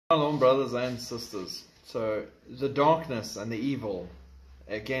Shalom, brothers and sisters. So the darkness and the evil,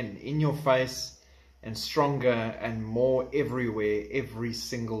 again, in your face and stronger and more everywhere every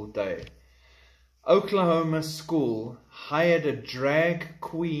single day. Oklahoma school hired a drag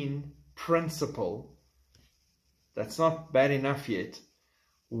queen principal. That's not bad enough yet.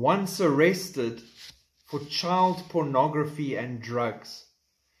 Once arrested for child pornography and drugs.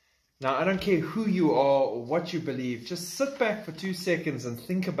 Now, I don't care who you are or what you believe. Just sit back for 2 seconds and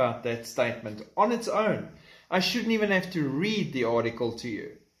think about that statement on its own. I shouldn't even have to read the article to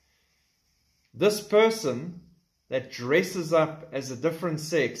you. This person that dresses up as a different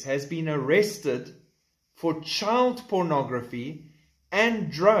sex has been arrested for child pornography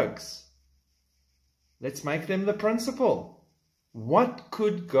and drugs. Let's make them the principal. What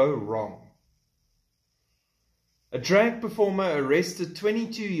could go wrong? A drag performer arrested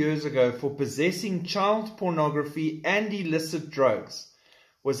 22 years ago for possessing child pornography and illicit drugs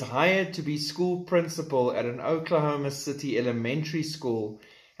was hired to be school principal at an Oklahoma City elementary school,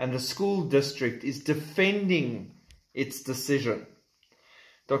 and the school district is defending its decision.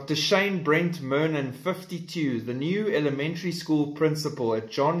 Dr. Shane Brent Mernon, 52, the new elementary school principal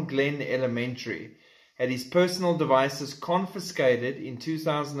at John Glenn Elementary, had his personal devices confiscated in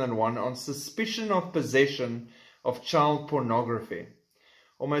 2001 on suspicion of possession of child pornography.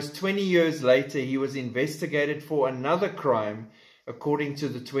 Almost 20 years later, he was investigated for another crime, according to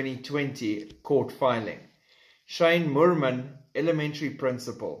the 2020 court filing. Shane Mernon, elementary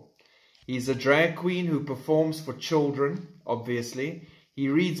principal. He's a drag queen who performs for children, obviously. He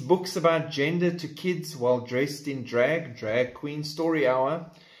reads books about gender to kids while dressed in drag queen story hour.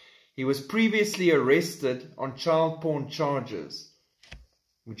 He was previously arrested on child porn charges.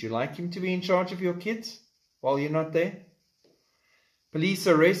 Would you like him to be in charge of your kids while you're not there? Police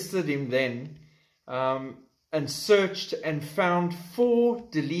arrested him then and searched and found 4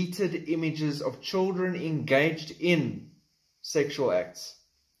 deleted images of children engaged in sexual acts,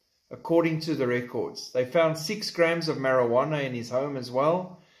 according to the records. They found 6 grams of marijuana in his home as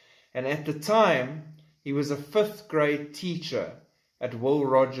well. And at the time, he was a 5th grade teacher at Will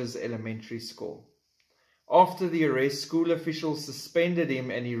Rogers Elementary School. After the arrest, school officials suspended him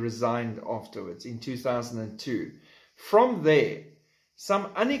and he resigned afterwards in 2002. From there, some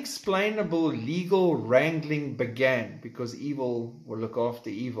unexplainable legal wrangling began, because evil will look after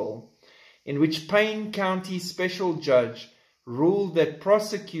evil, in which Payne County Special Judge ruled that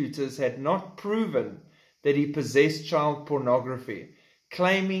prosecutors had not proven that he possessed child pornography,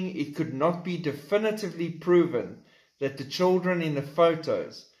 claiming it could not be definitively proven that the children in the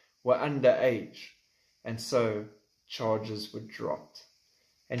photos were underage. And so charges were dropped.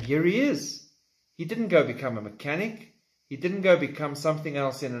 And here he is. He didn't go become a mechanic. He didn't go become something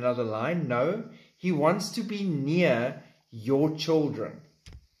else in another line. No, he wants to be near your children.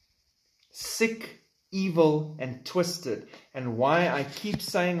 Sick, evil, and twisted. And why I keep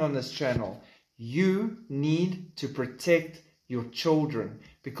saying on this channel, you need to protect your children,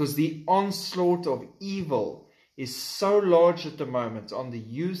 because the onslaught of evil is so large at the moment on the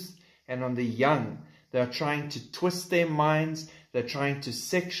youth and on the young. They're trying to twist their minds. They're trying to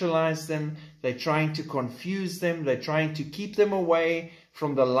sexualize them. They're trying to confuse them. They're trying to keep them away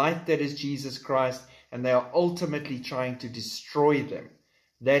from the light that is Jesus Christ. And they are ultimately trying to destroy them.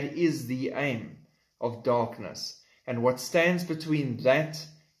 That is the aim of darkness. And what stands between that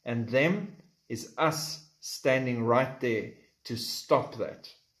and them is us standing right there to stop that.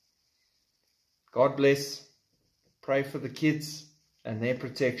 God bless. Pray for the kids and their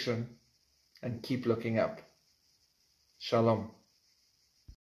protection. And keep looking up. Shalom.